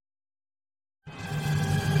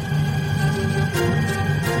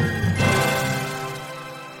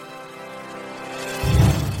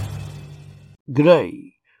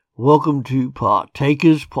G'day, welcome to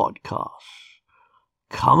Partakers Podcast.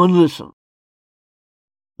 Come and listen.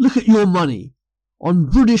 Look at your money. On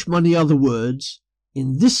British money, other words,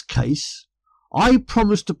 in this case, I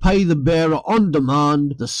promise to pay the bearer on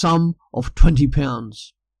demand the sum of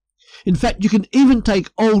 £20. In fact, you can even take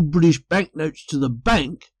old British banknotes to the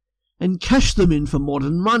bank and cash them in for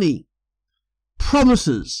modern money.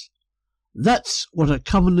 Promises. That's what a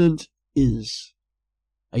covenant is.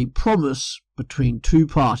 A promise between two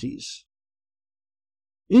parties.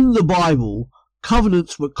 In the Bible,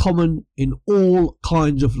 covenants were common in all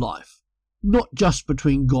kinds of life, not just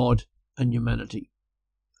between God and humanity.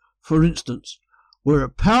 For instance, where a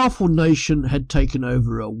powerful nation had taken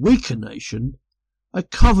over a weaker nation, a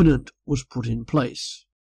covenant was put in place.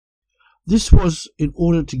 This was in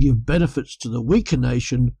order to give benefits to the weaker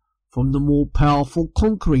nation from the more powerful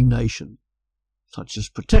conquering nation, such as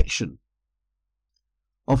protection.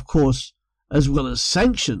 Of course, as well as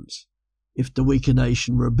sanctions, if the weaker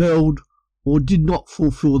nation rebelled or did not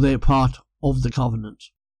fulfill their part of the covenant.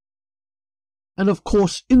 And of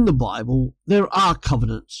course, in the Bible, there are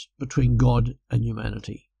covenants between God and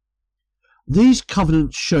humanity. These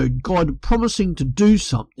covenants showed God promising to do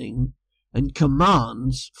something and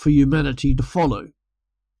commands for humanity to follow.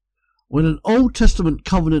 When an Old Testament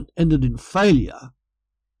covenant ended in failure,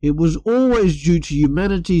 it was always due to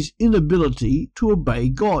humanity's inability to obey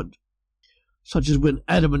God, such as when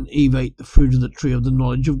Adam and Eve ate the fruit of the tree of the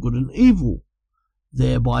knowledge of good and evil,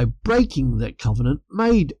 thereby breaking their covenant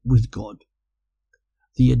made with God.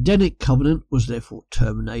 The Edenic covenant was therefore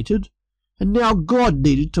terminated, and now God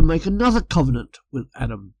needed to make another covenant with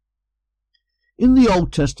Adam. In the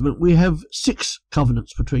Old Testament we have 6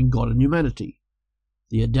 covenants between God and humanity: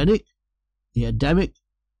 the Edenic, the Adamic,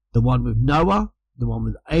 the one with Noah, the one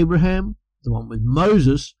with Abraham, the one with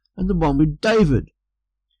Moses, and the one with David.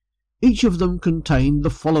 Each of them contained the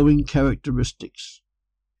following characteristics.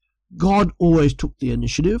 God always took the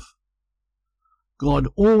initiative. God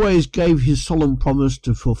always gave his solemn promise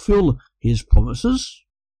to fulfill his promises.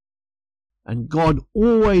 And God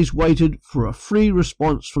always waited for a free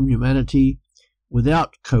response from humanity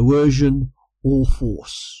without coercion or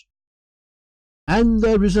force. And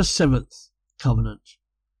there is a 7th covenant.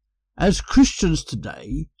 As Christians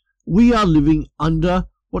today, we are living under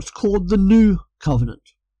what's called the New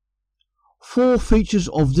Covenant. 4 features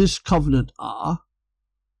of this covenant are: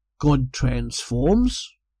 God transforms,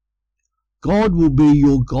 God will be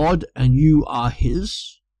your God and you are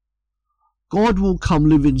his, God will come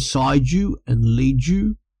live inside you and lead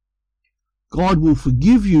you, God will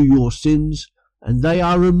forgive you your sins and they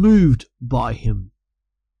are removed by him.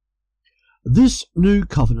 This new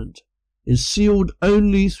covenant is sealed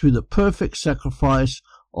only through the perfect sacrifice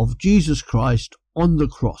of Jesus Christ on the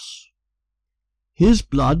cross. His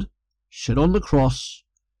blood, shed on the cross,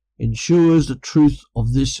 ensures the truth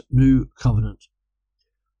of this new covenant.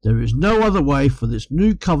 There is no other way for this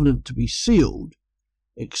new covenant to be sealed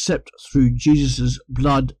except through Jesus'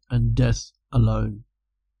 blood and death alone.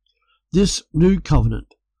 This new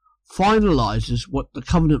covenant finalizes what the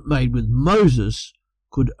covenant made with Moses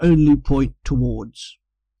could only point towards: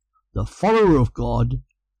 the follower of God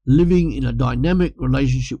living in a dynamic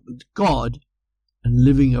relationship with God and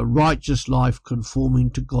living a righteous life conforming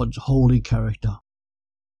to God's holy character.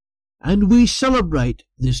 And we celebrate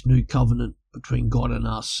this new covenant between God and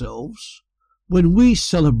ourselves when we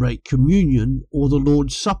celebrate communion or the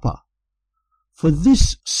Lord's Supper, for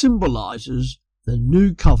this symbolizes the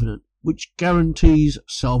new covenant which guarantees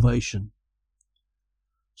salvation.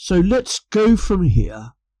 So let's go from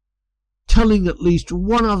here telling at least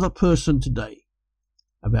one other person today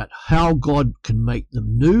about how God can make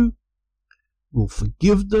them new, will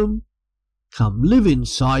forgive them, come live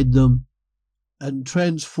inside them, and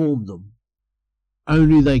transform them.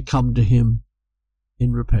 Only they come to him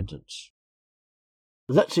in repentance.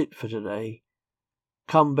 That's it for today.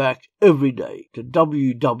 Come back every day to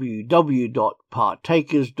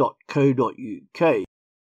www.partakers.co.uk,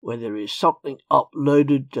 where there is something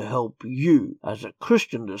uploaded to help you as a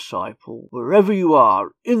Christian disciple, wherever you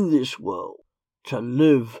are in this world, to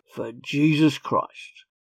live for Jesus Christ.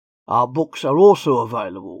 Our books are also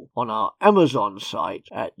available on our Amazon site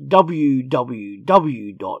at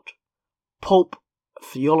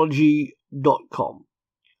www.pulptheology.com.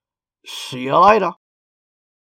 See you later.